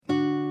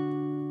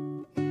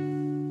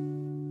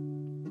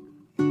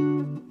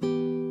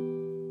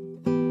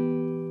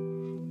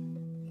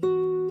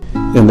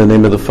In the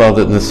name of the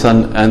Father, and the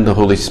Son, and the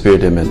Holy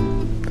Spirit,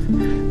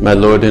 amen. My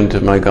Lord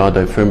and my God,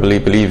 I firmly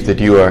believe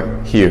that you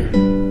are here,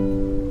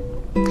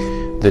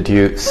 that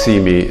you see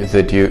me,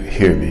 that you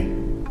hear me.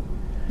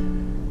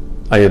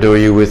 I adore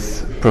you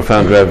with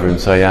profound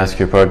reverence. I ask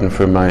your pardon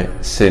for my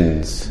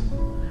sins,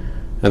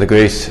 and the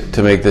grace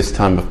to make this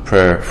time of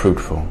prayer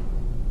fruitful.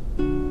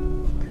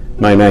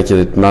 My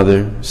Immaculate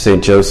Mother,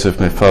 Saint Joseph,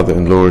 my Father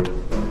and Lord,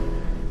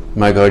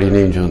 my guardian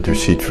angel,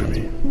 intercede for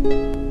me.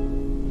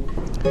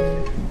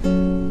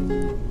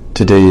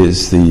 Today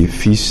is the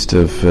feast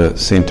of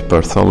Saint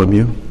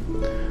Bartholomew,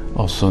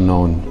 also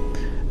known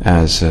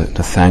as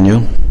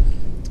Nathaniel.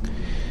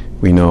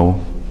 We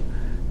know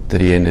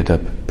that he ended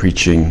up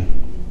preaching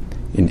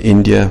in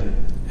India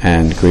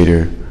and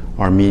Greater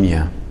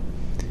Armenia.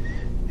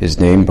 His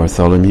name,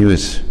 Bartholomew,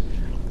 is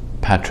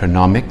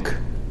patronymic,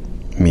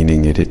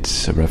 meaning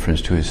it's a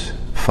reference to his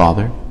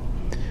father,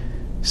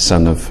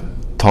 son of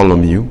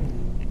Ptolemy.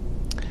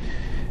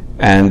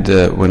 And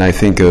when I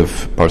think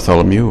of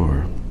Bartholomew,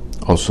 or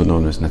also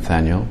known as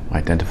Nathaniel,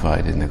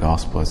 identified in the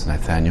Gospel as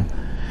Nathaniel,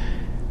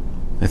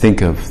 I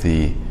think of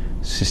the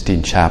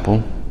Sistine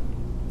Chapel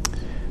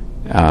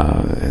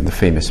and the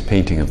famous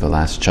painting of the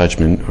Last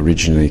Judgment,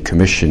 originally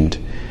commissioned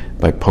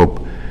by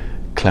Pope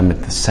Clement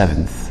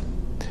VII.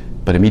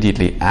 But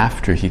immediately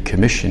after he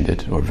commissioned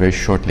it, or very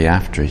shortly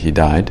after he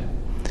died,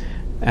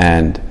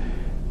 and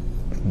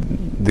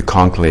the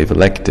conclave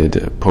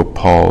elected Pope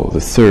Paul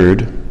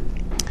III,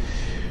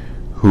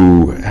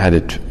 who had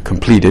it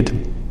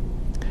completed.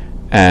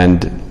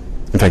 And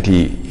in fact,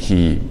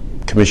 he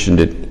commissioned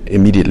it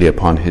immediately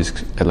upon his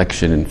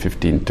election in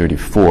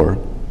 1534.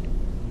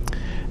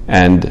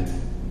 And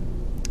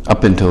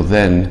up until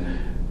then,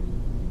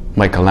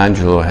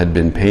 Michelangelo had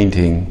been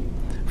painting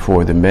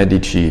for the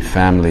Medici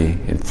family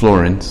in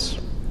Florence,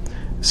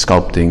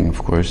 sculpting,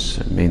 of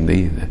course,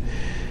 mainly the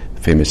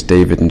famous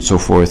David and so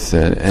forth.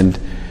 And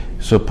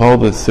so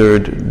Paul III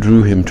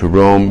drew him to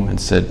Rome and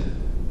said,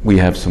 "We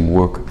have some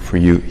work for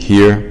you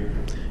here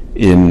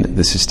in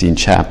the Sistine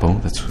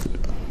Chapel."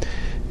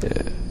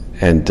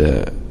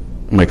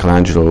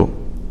 Michelangelo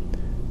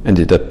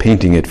ended up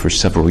painting it for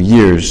several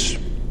years.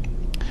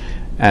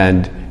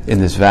 And in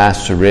this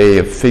vast array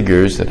of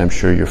figures that I'm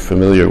sure you're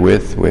familiar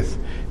with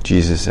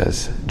Jesus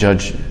as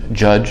judge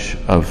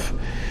of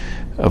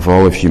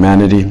all of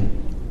humanity,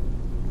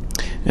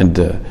 and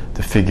the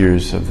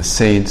figures of the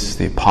saints,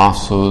 the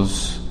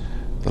apostles,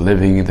 the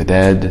living, the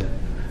dead,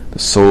 the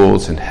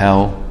souls in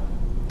hell,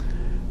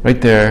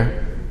 right there,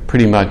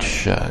 pretty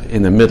much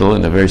in the middle,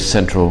 in a very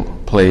central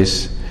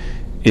place,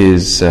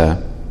 is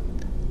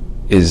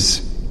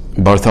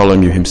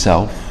Bartholomew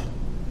himself,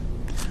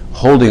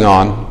 holding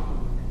on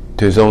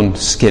to his own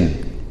skin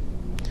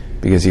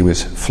because he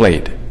was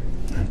flayed.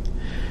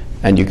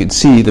 And you can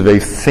see the very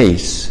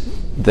face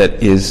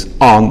that is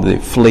on the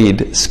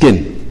flayed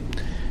skin.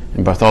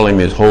 And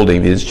Bartholomew is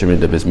holding the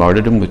instrument of his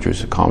martyrdom, which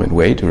was a common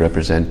way to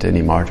represent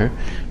any martyr.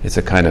 It's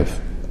a kind of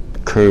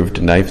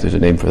curved knife. There's a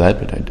name for that,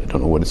 but I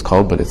don't know what it's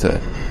called, but it's a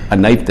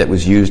knife that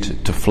was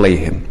used to flay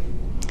him.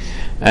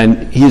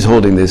 And he's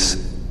holding this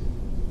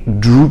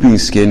drooping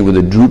skin with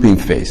a drooping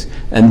face.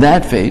 And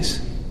that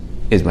face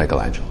is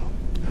Michelangelo.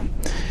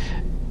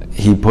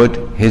 He put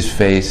his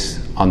face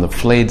on the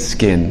flayed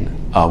skin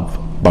of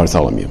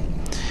Bartholomew.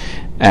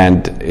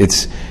 And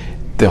it's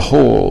the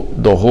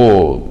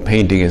whole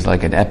painting is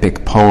like an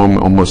epic poem,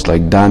 almost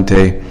like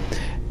Dante,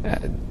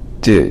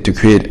 to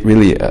create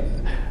really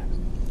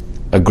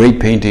a great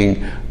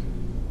painting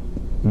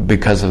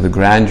because of the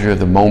grandeur of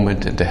the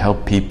moment, and to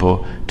help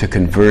people to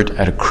convert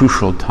at a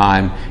crucial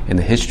time in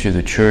the history of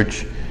the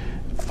Church,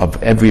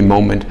 of every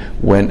moment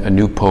when a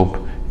new pope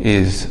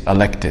is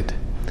elected.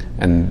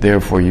 And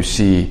therefore you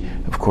see,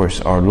 of course,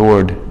 our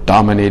Lord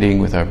dominating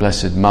with our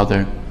Blessed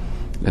Mother,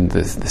 and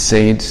the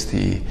saints,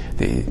 the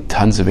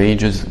tons of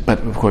angels, but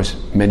of course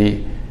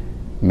many,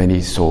 many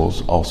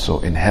souls also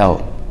in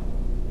hell.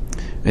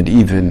 And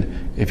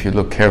even if you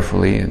look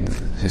carefully, and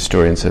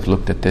historians have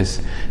looked at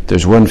this,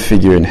 there's one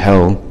figure in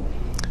hell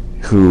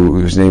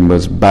whose name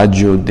was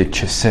Baggio de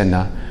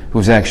Cesena, who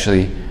was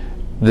actually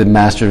the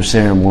master of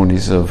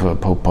ceremonies of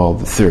Pope Paul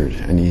III.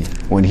 And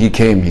when he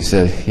came, he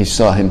said he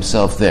saw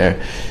himself there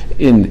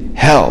in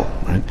hell.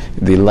 Right?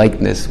 The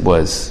likeness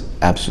was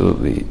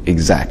absolutely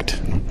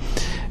exact.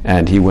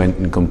 And he went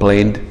and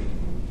complained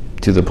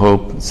to the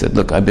Pope and said,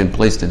 "Look, I've been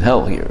placed in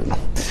hell here."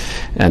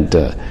 And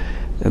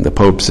the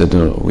Pope said,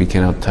 "No, we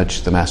cannot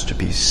touch the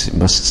masterpiece. It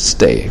must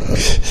stay."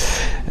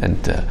 and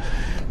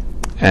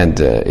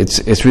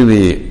it's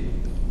really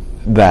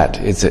that.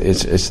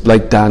 It's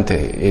like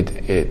Dante.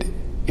 It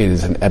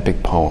is an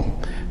epic poem.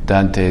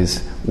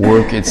 Dante's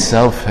work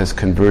itself has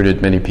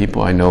converted many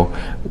people. I know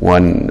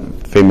one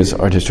famous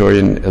art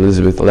historian,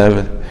 Elizabeth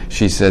Levitt.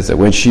 She says that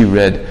when she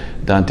read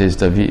Dante's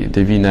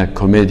Divina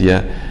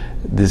Commedia,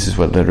 this is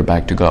what led her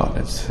back to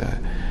God.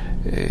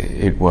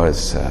 It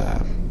was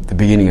the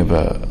beginning of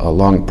a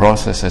long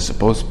process, I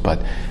suppose,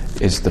 but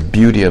it's the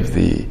beauty of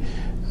the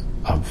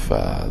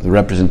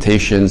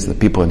representations, the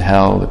people in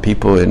hell, the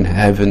people in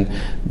heaven,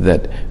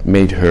 that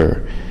made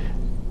her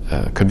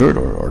convert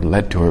or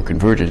led to her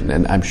conversion.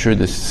 And I'm sure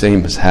the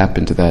same has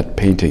happened to that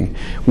painting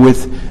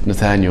with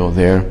Nathanael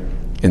there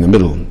in the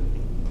middle,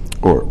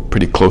 or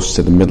pretty close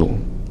to the middle.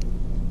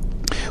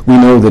 We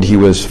know that he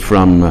was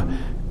from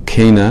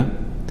Cana,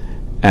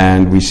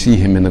 and we see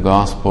him in the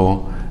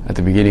Gospel at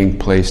the beginning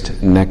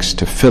placed next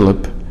to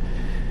Philip.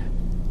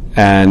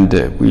 And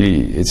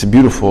it's a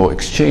beautiful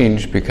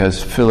exchange,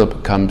 because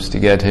Philip comes to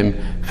get him.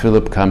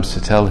 Philip comes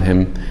to tell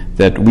him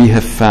that we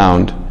have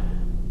found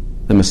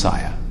the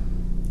Messiah.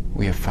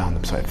 We have found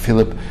the Messiah.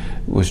 Philip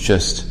was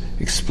just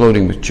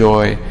exploding with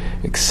joy,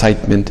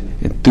 excitement,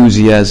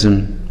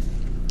 enthusiasm.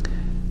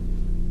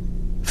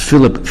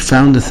 Philip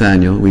found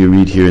Nathanael, we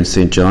read here in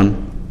St.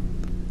 John,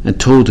 and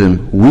told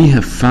him, "We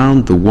have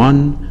found the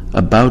one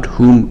about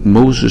whom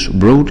Moses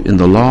wrote in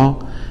the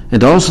law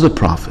and also the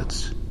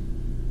prophets,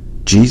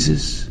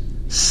 Jesus,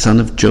 son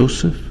of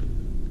Joseph,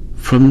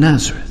 from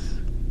Nazareth."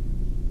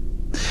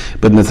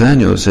 But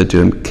Nathanael said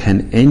to him,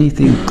 "Can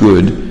anything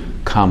good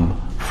come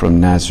from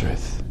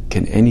Nazareth?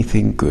 Can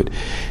anything good?"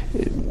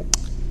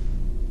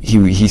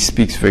 He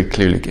speaks very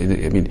clearly.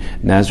 I mean,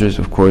 Nazareth,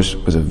 of course,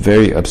 was a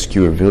very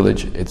obscure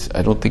village.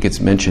 I don't think it's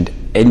mentioned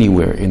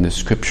anywhere in the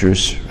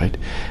scriptures, right?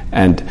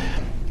 And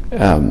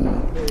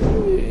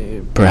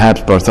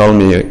perhaps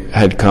Bartholomew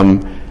had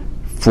come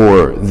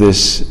for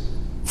this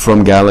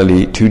from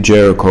Galilee to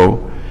Jericho,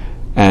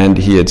 and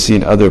he had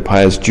seen other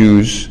pious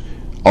Jews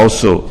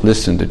also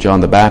listen to John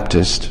the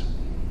Baptist,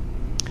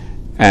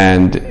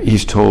 and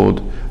he's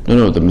told,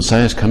 no, the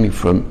Messiah is coming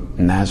from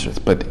Nazareth.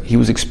 But he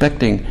was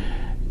expecting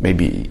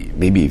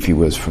maybe if he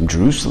was from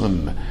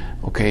Jerusalem,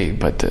 okay,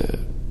 but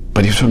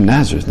he's from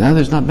Nazareth.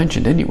 Nazareth's not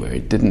mentioned anywhere.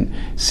 It didn't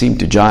seem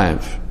to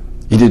jive.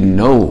 He didn't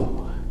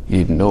know,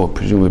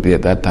 presumably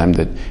at that time,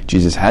 that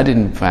Jesus had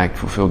in fact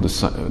fulfilled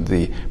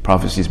the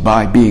prophecies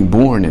by being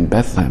born in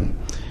Bethlehem,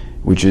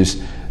 which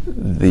is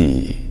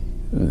the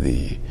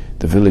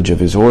village of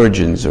his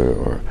origins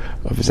or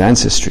of his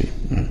ancestry.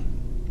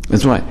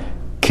 That's why,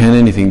 can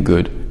anything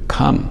good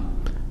come?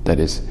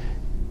 That is,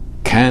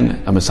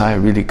 can a Messiah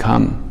really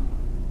come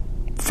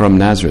from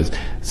Nazareth?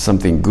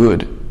 Something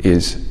good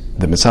is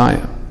the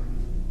Messiah.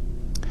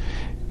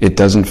 It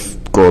doesn't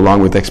go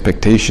along with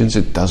expectations.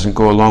 It doesn't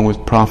go along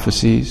with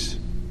prophecies.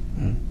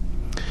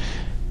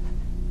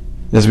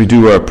 As we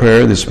do our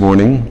prayer this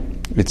morning,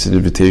 it's an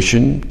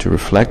invitation to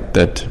reflect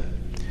that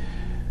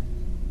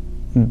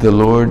the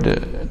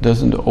Lord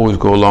doesn't always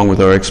go along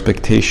with our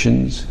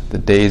expectations. The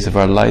days of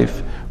our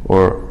life,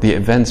 or the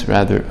events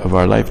rather of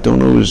our life,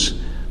 don't always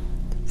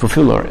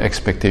fulfill our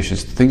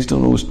expectations. Things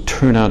don't always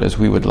turn out as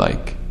we would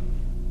like.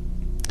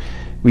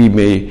 We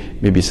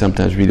maybe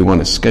sometimes really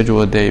want to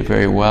schedule a day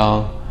very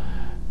well,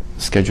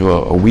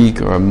 schedule a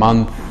week or a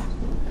month.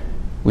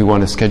 We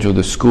want to schedule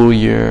the school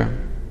year,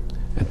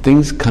 and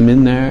things come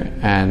in there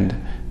and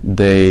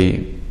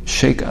they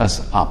shake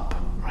us up,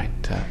 right?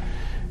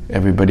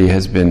 Everybody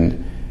has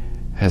been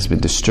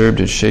disturbed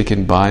and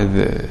shaken by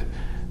the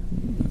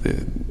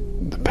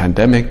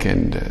pandemic,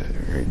 and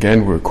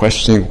again we're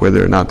questioning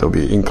whether or not there'll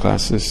be in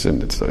classes,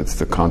 and it's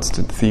the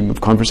constant theme of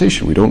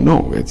conversation. We don't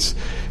know. It's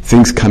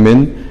things come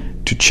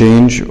in to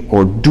change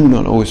or do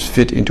not always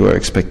fit into our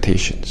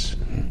expectations.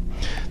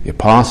 The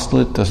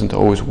apostolate doesn't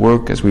always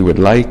work as we would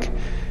like.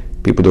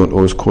 People don't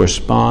always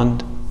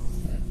correspond.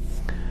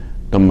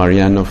 Don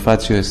Mariano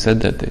Fazio has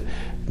said that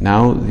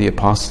now the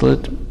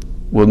apostolate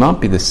will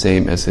not be the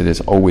same as it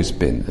has always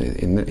been,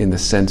 in the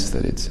sense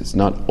that it's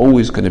not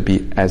always going to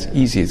be as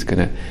easy. It's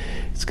going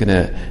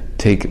to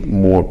take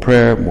more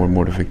prayer, more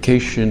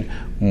mortification,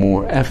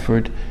 more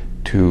effort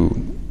to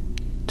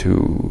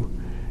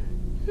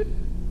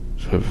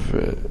sort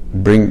of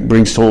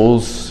bring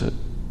souls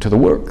to the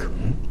work,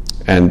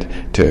 and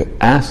to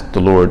ask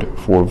the Lord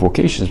for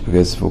vocations,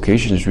 because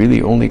vocations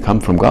really only come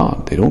from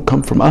God. They don't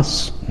come from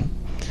us.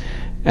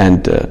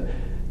 And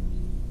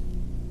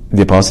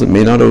the apostolate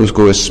may not always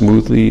go as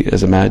smoothly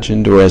as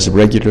imagined or as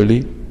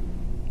regularly.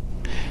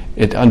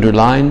 It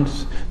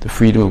underlines the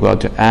freedom of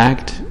God to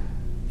act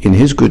in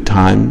His good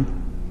time,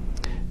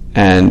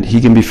 and He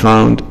can be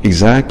found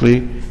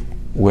exactly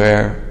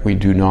where we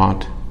do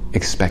not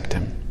expect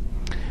Him.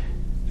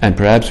 And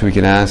perhaps we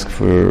can ask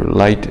for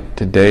light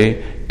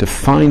today to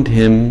find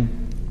Him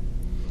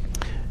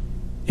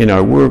in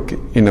our work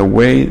in a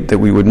way that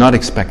we would not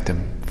expect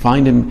Him.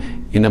 Find Him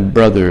in a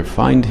brother,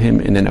 find Him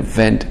in an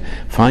event,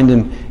 find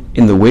Him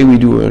in the way we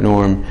do our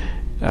norm,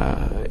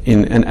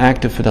 in an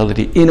act of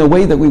fidelity, in a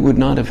way that we would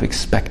not have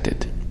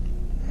expected.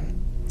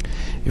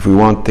 If we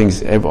want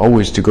things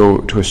always to go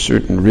to a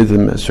certain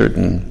rhythm, a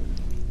certain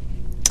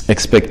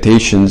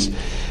expectations,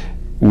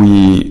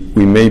 we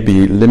may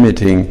be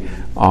limiting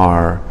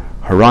our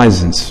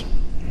horizons.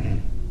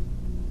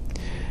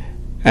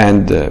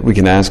 And we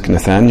can ask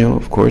Nathanael,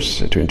 of course,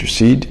 to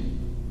intercede,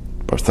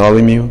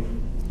 Bartholomew,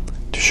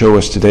 to show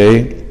us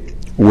today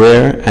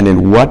where and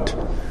in what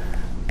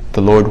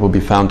the Lord will be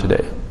found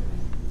today.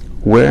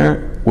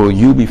 Where will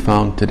you be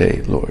found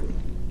today, Lord?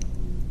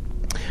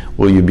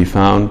 Will you be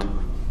found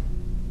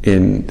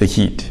in the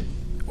heat?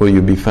 Will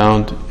you be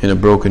found in a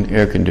broken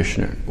air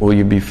conditioner? Will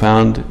you be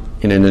found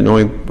in an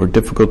annoying or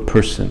difficult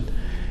person?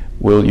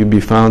 Will you be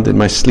found in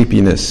my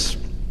sleepiness?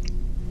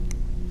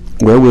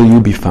 Where will you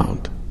be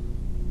found?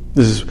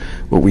 This is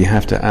what we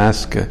have to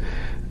ask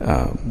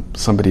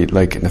somebody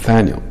like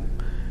Nathaniel.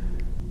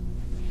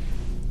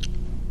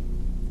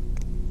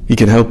 He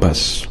can help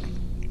us.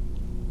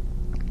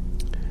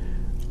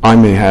 I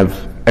may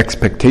have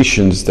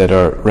expectations that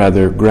are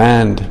rather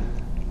grand,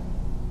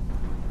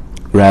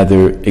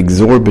 rather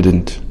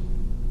exorbitant.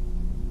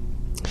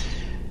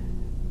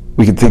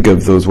 We can think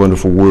of those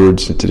wonderful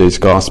words in today's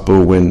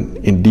gospel when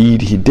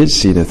indeed he did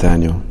see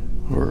Nathanael,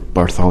 or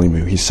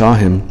Bartholomew. He saw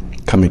him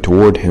coming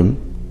toward him,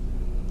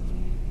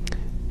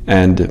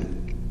 and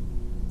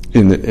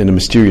in a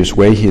mysterious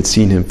way he had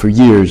seen him for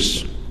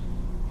years.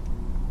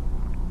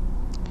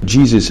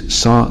 Jesus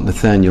saw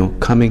Nathanael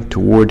coming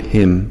toward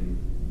him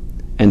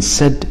and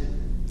said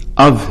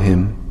of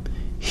him,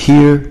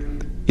 "Here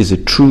is a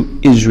true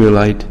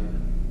Israelite.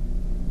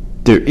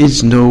 There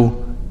is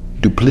no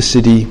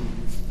duplicity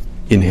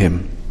in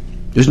him."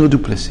 There's no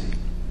duplicity.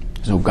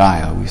 There's no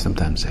guile, we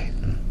sometimes say.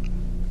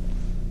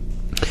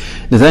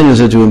 Nathanael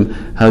said to him,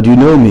 "How do you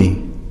know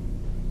me?"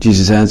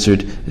 Jesus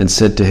answered and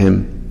said to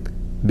him,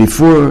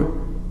 "Before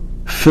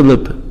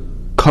Philip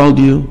called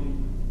you,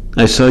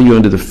 I saw you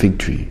under the fig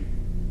tree."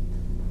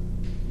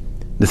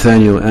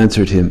 Nathanael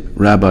answered him,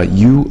 "Rabbi,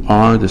 you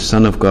are the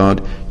Son of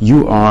God.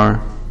 You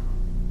are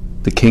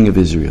the King of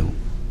Israel."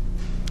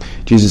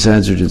 Jesus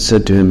answered and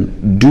said to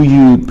him, "Do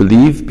you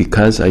believe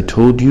because I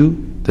told you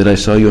that I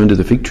saw you under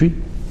the fig tree?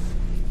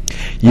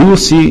 You will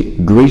see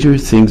greater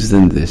things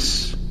than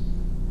this."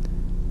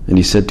 And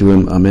he said to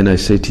him, "Amen, I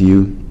say to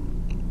you,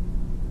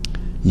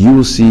 you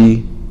will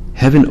see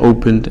heaven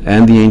opened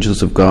and the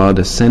angels of God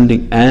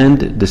ascending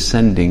and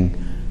descending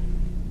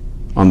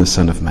on the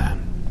Son of Man."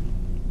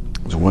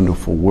 Those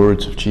wonderful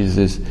words of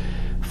Jesus,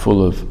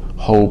 full of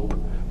hope,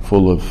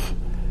 full of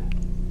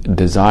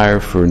desire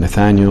for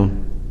Nathanael.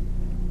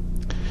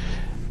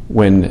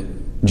 When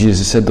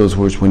Jesus said those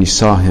words, when he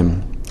saw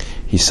him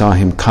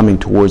coming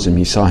towards him,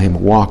 he saw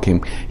him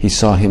walking, he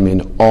saw him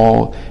in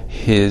all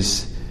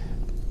his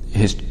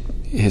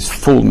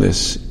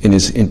fullness in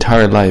his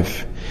entire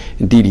life.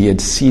 Indeed, he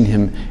had seen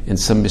him in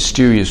some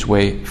mysterious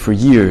way for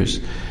years.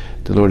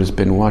 The Lord has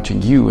been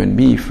watching you and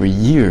me for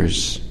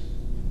years,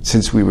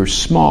 since we were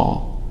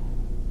small.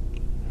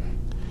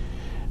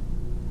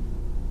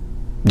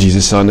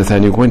 Jesus saw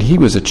Nathanael when he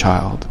was a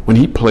child, when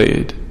he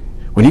played,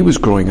 when he was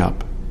growing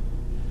up.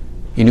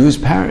 He knew his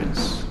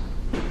parents.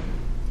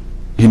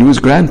 He knew his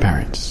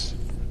grandparents.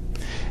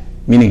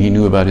 Meaning he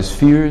knew about his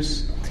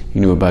fears, he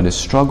knew about his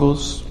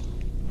struggles,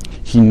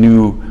 he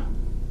knew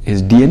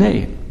his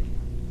DNA.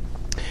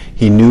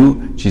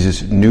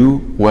 Jesus knew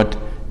what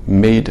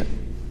made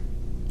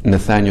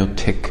Nathanael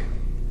tick,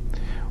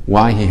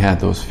 why he had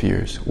those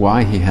fears,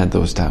 why he had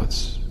those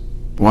doubts,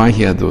 why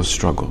he had those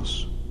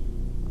struggles.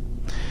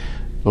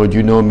 Lord,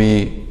 you know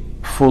me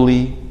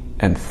fully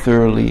and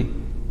thoroughly.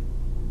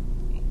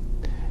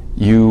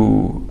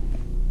 You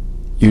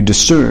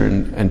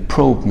discern and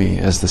probe me,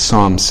 as the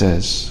Psalm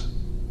says.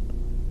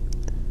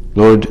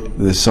 Lord,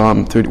 the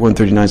Psalm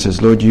 139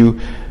 says, "Lord, you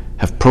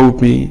have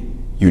probed me,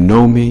 you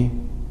know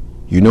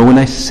when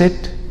I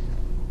sit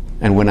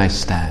and when I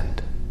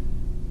stand."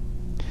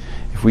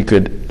 If we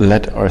could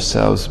let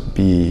ourselves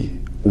be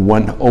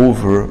won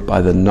over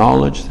by the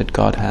knowledge that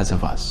God has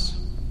of us.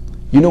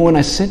 You know when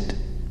I sit,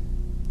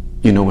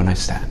 you know when I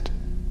stand.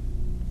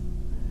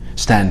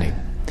 Standing,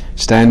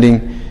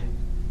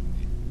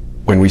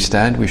 when we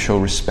stand, we show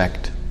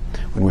respect.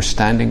 When we're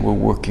standing, we're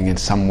working in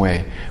some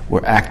way.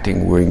 We're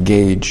acting, we're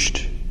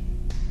engaged.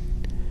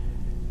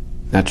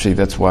 Naturally,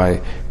 that's why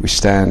we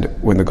stand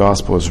when the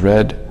gospel is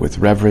read with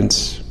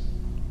reverence,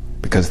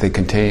 because they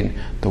contain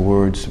the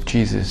words of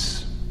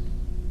Jesus.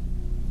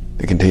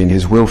 They contain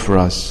his will for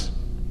us.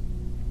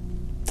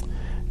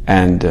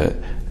 And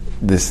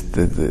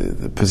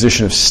the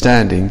position of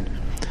standing,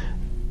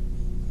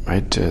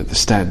 right?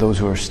 Those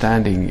who are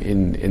standing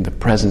in the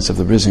presence of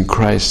the risen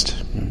Christ,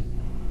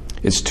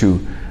 is to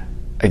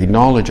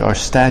acknowledge our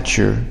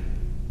stature,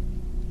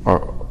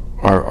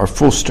 our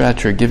full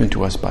stature given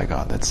to us by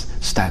God. That's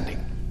standing.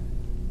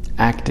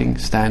 Acting,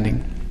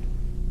 standing.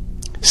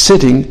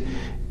 Sitting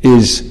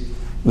is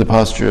the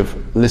posture of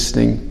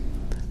listening,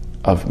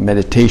 of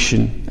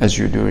meditation, as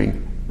you're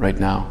doing right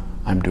now,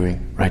 I'm doing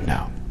right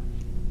now.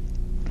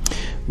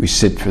 We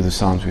sit for the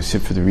Psalms, we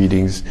sit for the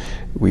readings,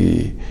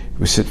 we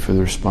sit for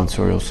the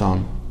responsorial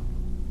psalm.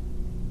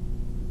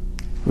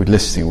 We're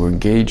listening, we're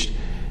engaged,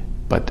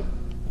 but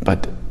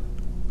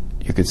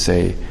you could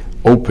say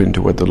open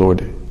to what the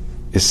Lord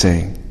is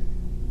saying.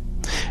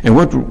 And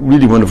what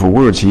really wonderful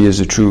words. Here is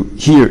a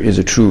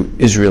true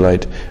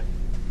Israelite,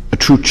 a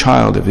true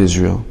child of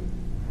Israel,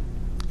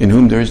 in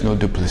whom there is no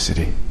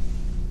duplicity.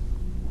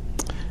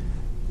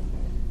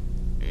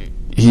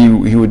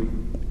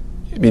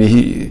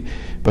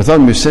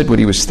 Bartholomew said what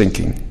he was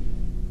thinking.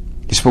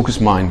 He spoke his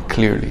mind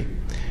clearly.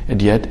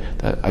 And yet,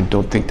 I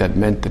don't think that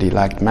meant that he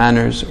lacked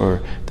manners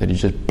or that he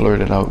just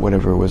blurted out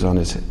whatever was in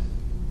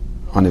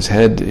his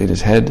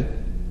head.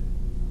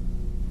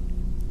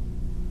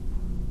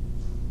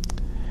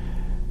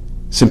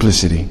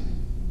 Simplicity.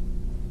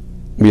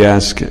 We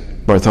ask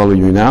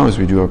Bartholomew now, as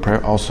we do our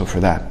prayer, also for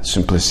that.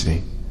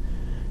 Simplicity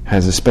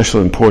has a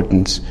special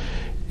importance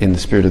in the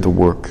spirit of the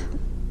work.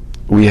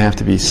 We have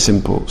to be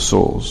simple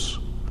souls.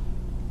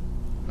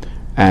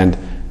 And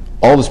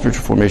all the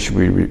spiritual formation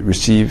we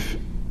receive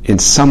in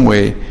some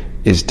way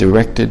is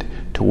directed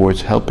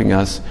towards helping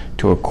us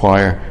to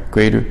acquire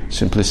greater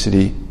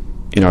simplicity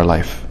in our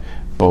life,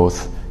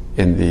 both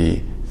in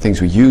the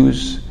things we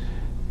use,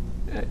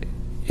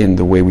 in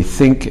the way we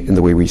think, in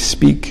the way we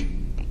speak,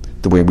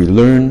 the way we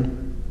learn.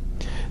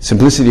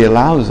 Simplicity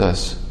allows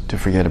us to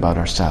forget about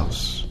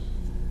ourselves,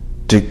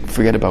 to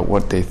forget about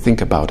what they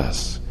think about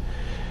us.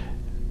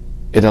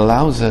 It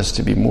allows us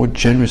to be more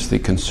generously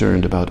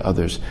concerned about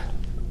others,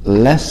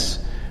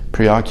 less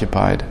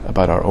preoccupied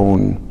about our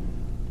own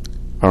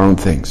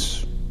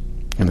things.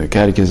 And the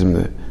Catechism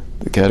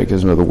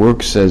of the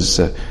Work says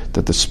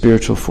that the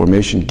spiritual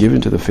formation given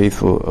to the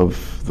faithful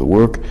of the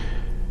work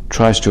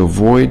tries to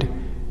avoid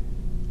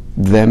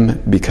them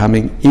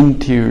becoming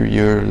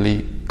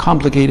interiorly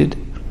complicated,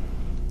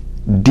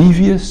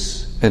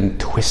 devious, and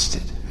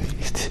twisted.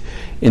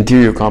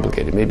 Interior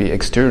complicated. Maybe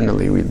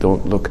externally we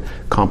don't look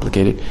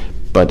complicated,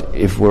 but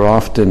if we're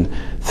often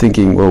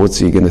thinking, well, what's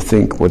he going to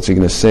think? What's he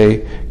going to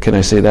say? Can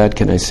I say that?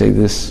 Can I say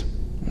this?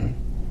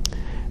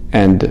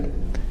 And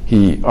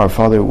our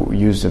Father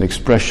used an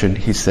expression.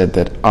 He said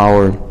that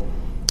our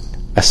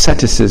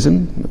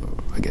asceticism,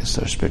 I guess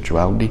our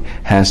spirituality,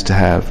 has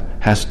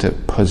to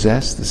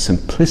possess the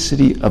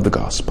simplicity of the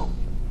gospel.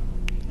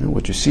 You know,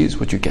 what you see is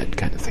what you get,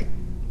 kind of thing.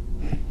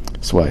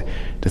 That's why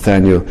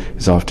Nathaniel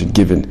is often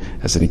given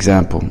as an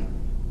example.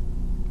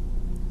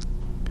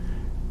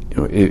 You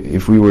know,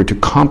 if we were to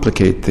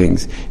complicate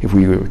things, if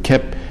we were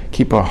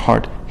keep our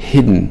heart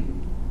hidden,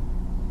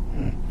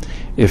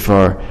 if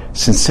our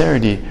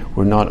sincerity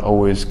were not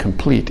always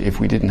complete, if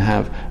we didn't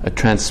have a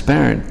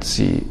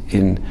transparency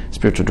in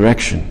spiritual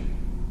direction,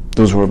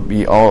 those would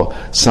be all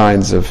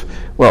signs of,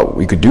 well,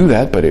 we could do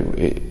that, but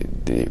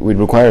it would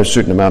require a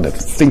certain amount of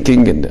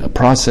thinking and a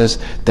process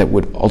that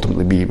would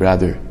ultimately be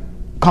rather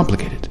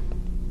complicated.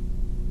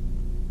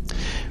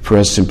 For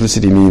us,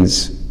 simplicity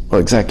means, well,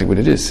 exactly what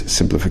it is.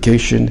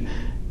 Simplification.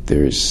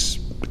 There's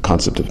the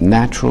concept of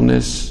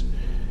naturalness,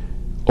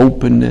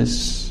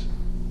 openness.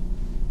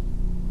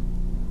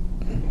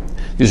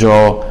 These are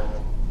all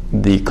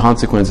the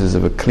consequences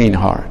of a clean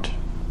heart,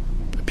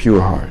 a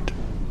pure heart.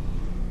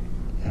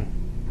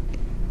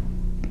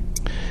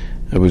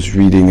 I was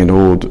reading an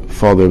old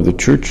father of the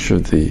church,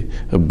 of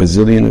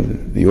Basilian,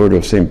 of the order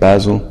of St.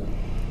 Basil,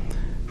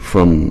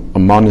 from a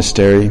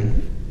monastery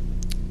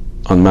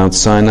on Mount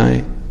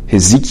Sinai,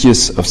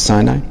 Hesychius of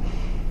Sinai,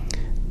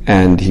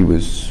 and he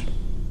was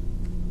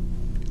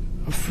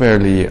a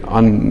fairly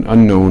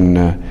unknown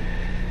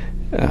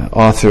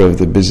author of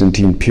the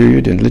Byzantine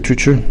period in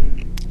literature,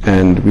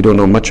 and we don't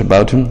know much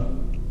about him,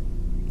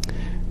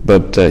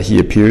 but he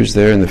appears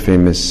there in the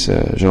famous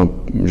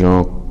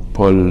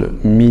Jean-Paul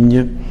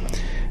Migne,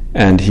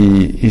 and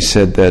he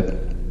said that,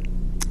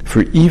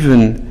 for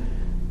even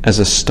as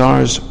a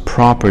star's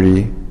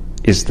property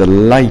is the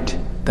light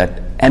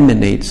that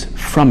emanates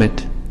from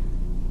it,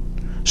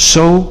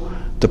 so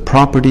the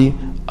property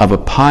of a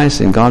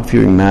pious and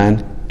God-fearing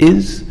man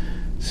is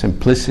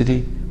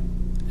simplicity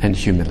and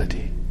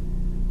humility.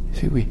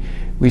 See,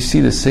 we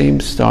see the same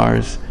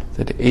stars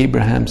that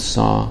Abraham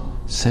saw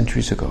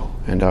centuries ago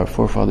and our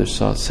forefathers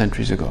saw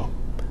centuries ago.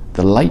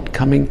 The light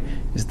coming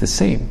is the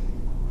same.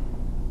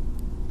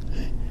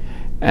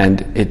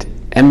 And it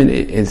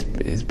emanates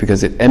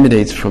because it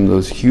emanates from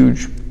those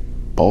huge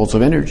balls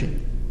of energy.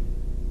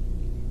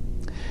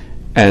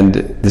 And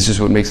this is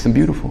what makes them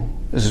beautiful.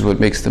 This is what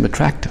makes them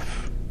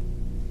attractive.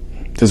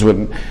 This is what,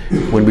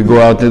 when we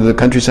go out to the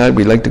countryside,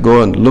 we like to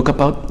go and look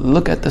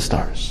at the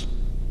stars.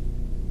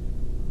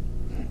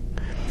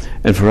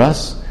 And for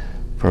us,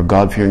 for a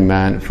God-fearing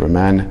man, for a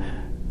man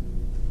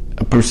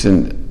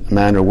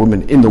or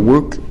woman in the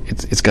work,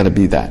 it's got to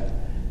be that.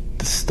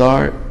 The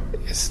star,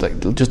 it's like,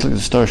 just like the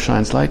star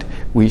shines light,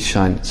 we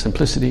shine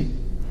simplicity,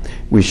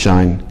 we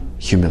shine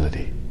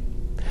humility.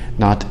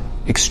 Not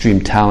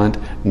extreme talent,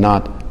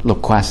 not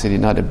loquacity,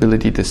 not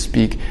ability to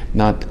speak,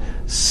 not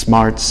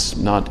smarts,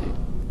 not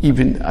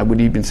even, I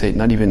would even say,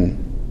 not even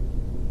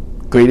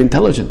great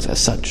intelligence as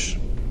such.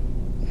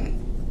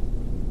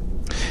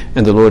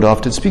 And the Lord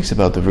often speaks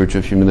about the virtue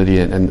of humility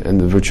and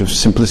the virtue of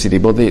simplicity.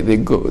 But they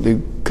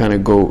kind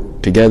of go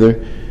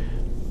together.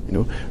 You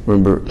know,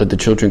 remember, let the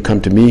children come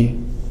to me,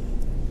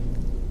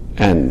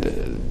 and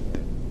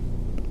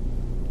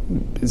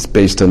it's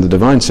based on the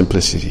divine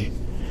simplicity.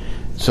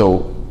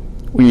 So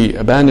we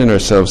abandon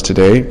ourselves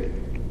today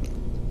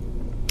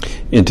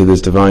into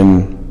this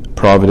divine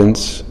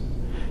providence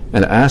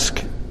and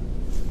ask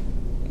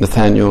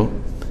Nathaniel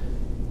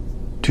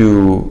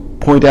to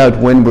point out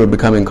when we're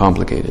becoming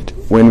complicated,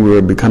 when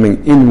we're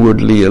becoming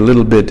inwardly a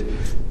little bit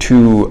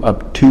too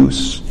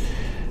obtuse.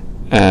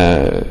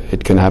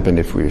 It can happen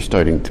if we're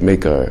starting to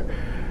make our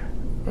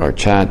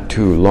chat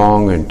too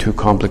long and too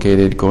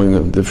complicated, going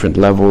on different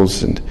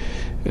levels, and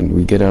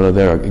we get out of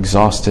there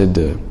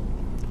exhausted,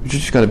 We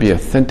just got to be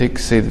authentic,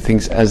 say the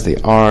things as they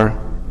are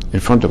in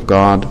front of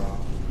God.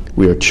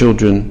 We are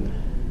children.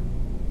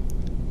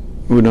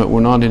 We're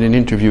not in an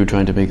interview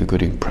trying to make a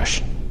good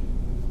impression.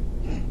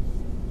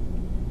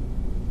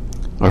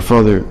 Our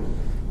Father,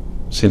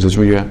 Saint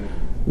Josemaria,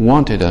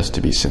 wanted us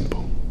to be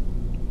simple.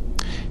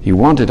 He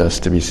wanted us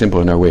to be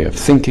simple in our way of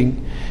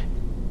thinking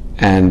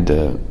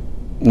and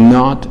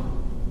not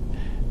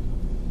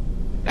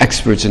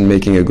experts in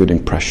making a good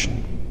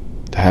impression,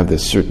 to have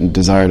this certain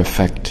desired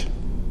effect,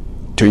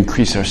 to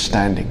increase our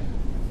standing.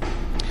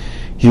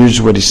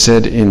 Here's what he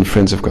said in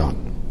Friends of God.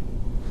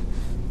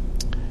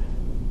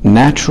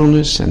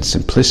 Naturalness and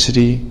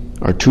simplicity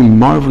are two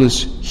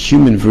marvelous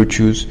human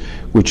virtues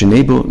which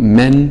enable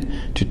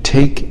men to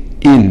take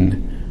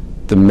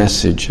in the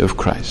message of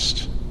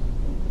Christ.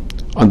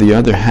 On the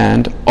other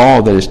hand,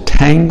 all that is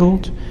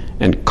tangled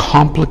and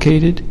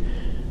complicated,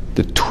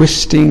 the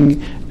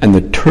twisting and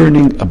the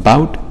turning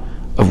about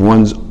of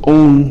one's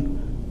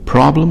own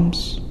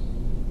problems,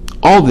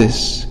 all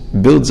this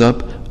builds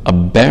up a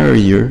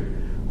barrier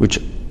which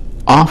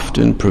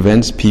often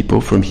prevents people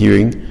from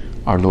hearing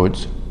our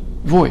Lord's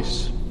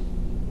voice.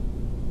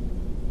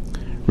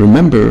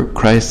 Remember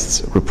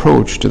Christ's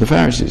reproach to the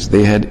Pharisees.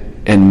 They had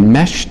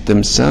enmeshed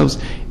themselves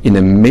in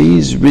a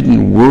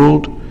maze-ridden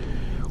world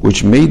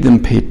which made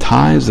them pay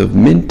tithes of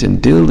mint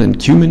and dill and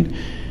cumin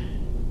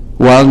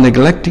while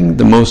neglecting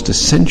the most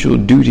essential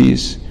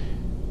duties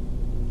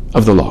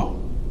of the law,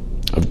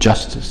 of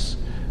justice,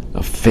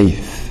 of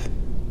faith.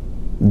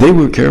 They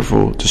were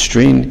careful to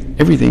strain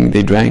everything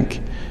they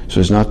drank so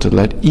as not to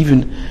let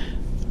even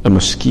a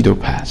mosquito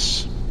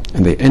pass,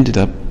 and they ended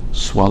up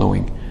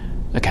swallowing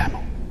a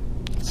camel.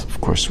 So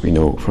of course we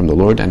know from the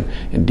Lord, and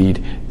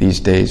indeed these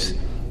days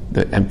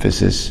the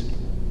emphasis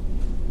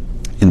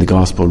in the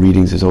gospel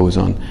readings is always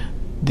on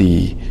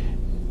the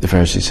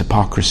Pharisees'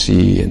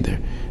 hypocrisy and their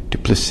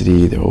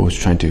duplicity. They're always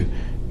trying to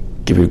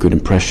give a good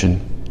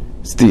impression.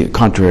 It's the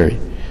contrary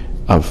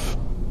of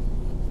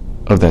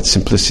that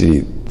simplicity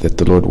that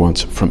the Lord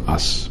wants from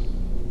us.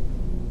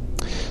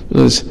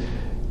 Let's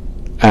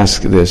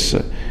ask this.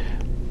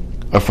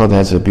 Our Father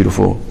has a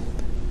beautiful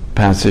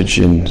passage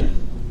in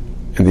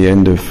the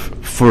end of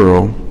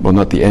Furrow, well,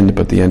 not the end,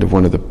 but the end of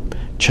one of the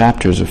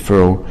chapters of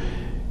Furrow,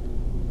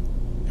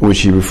 in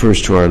which he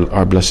refers to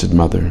our Blessed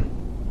Mother.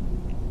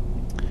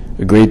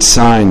 A great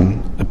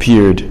sign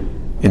appeared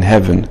in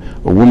heaven,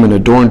 a woman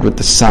adorned with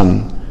the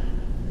sun,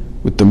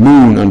 with the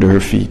moon under her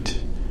feet,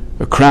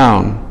 a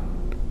crown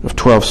of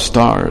 12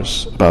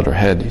 stars about her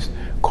head. He's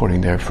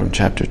quoting there from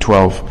chapter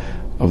 12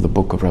 of the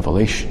book of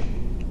Revelation.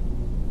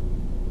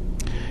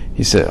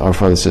 He said, our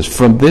Father says,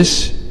 from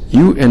this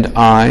you and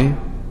I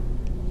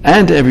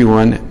and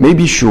everyone may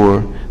be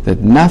sure that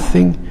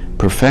nothing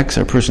perfects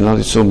our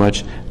personality so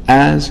much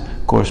as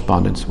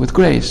correspondence with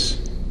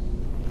grace.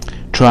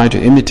 Try to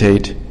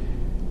imitate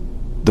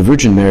the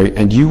Virgin Mary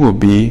and you will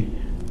be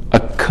a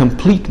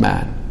complete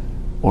man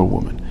or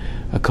woman.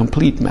 A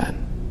complete man.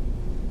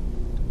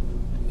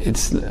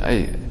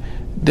 I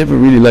never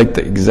really liked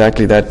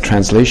exactly that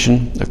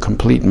translation, a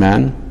complete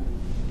man.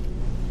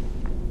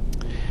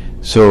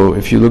 So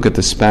if you look at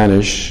the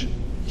Spanish,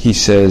 he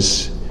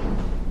says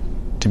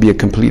to be a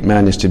complete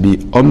man is to be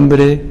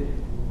hombre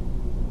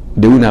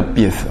de una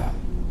pieza,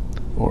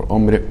 or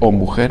hombre o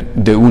mujer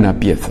de una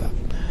pieza.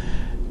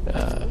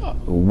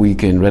 We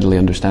can readily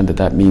understand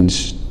that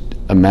means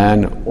a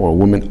man or a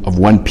woman of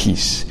one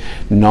piece,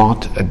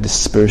 not a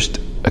dispersed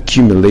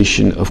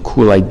accumulation of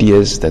cool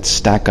ideas that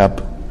stack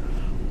up.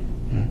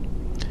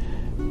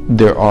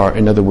 There are,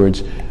 in other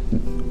words,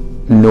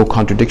 no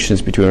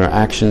contradictions between our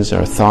actions,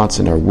 our thoughts,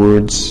 and our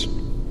words.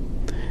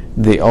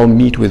 They all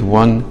meet with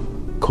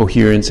one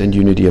coherence and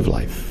unity of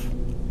life.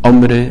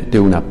 Hombre de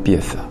una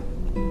pieza.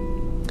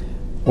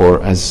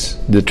 Or, as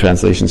the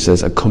translation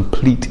says, a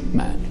complete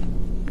man.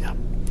 Yeah.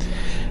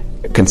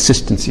 A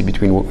consistency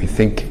between what we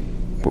think,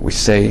 what we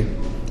say,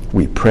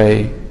 we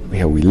pray,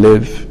 how we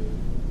live.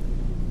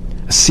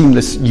 A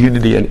seamless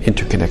unity and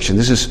interconnection.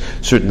 This is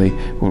certainly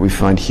what we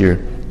find here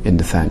in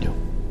Nathaniel.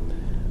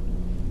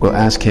 We'll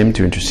ask him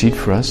to intercede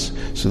for us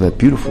so that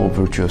beautiful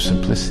virtue of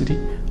simplicity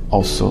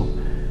also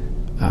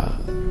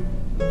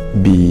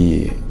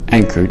be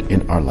anchored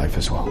in our life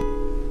as well.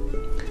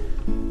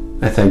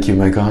 I thank you,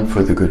 my God,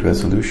 for the good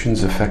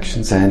resolutions,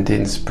 affections, and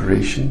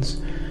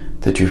inspirations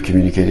that you've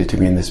communicated to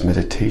me in this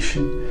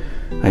meditation.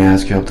 I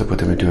ask you help to put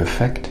them into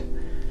effect.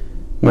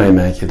 My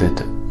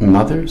Immaculate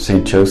Mother,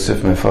 Saint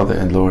Joseph, my Father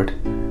and Lord,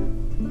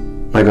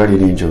 my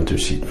guardian angel,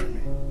 intercede for me.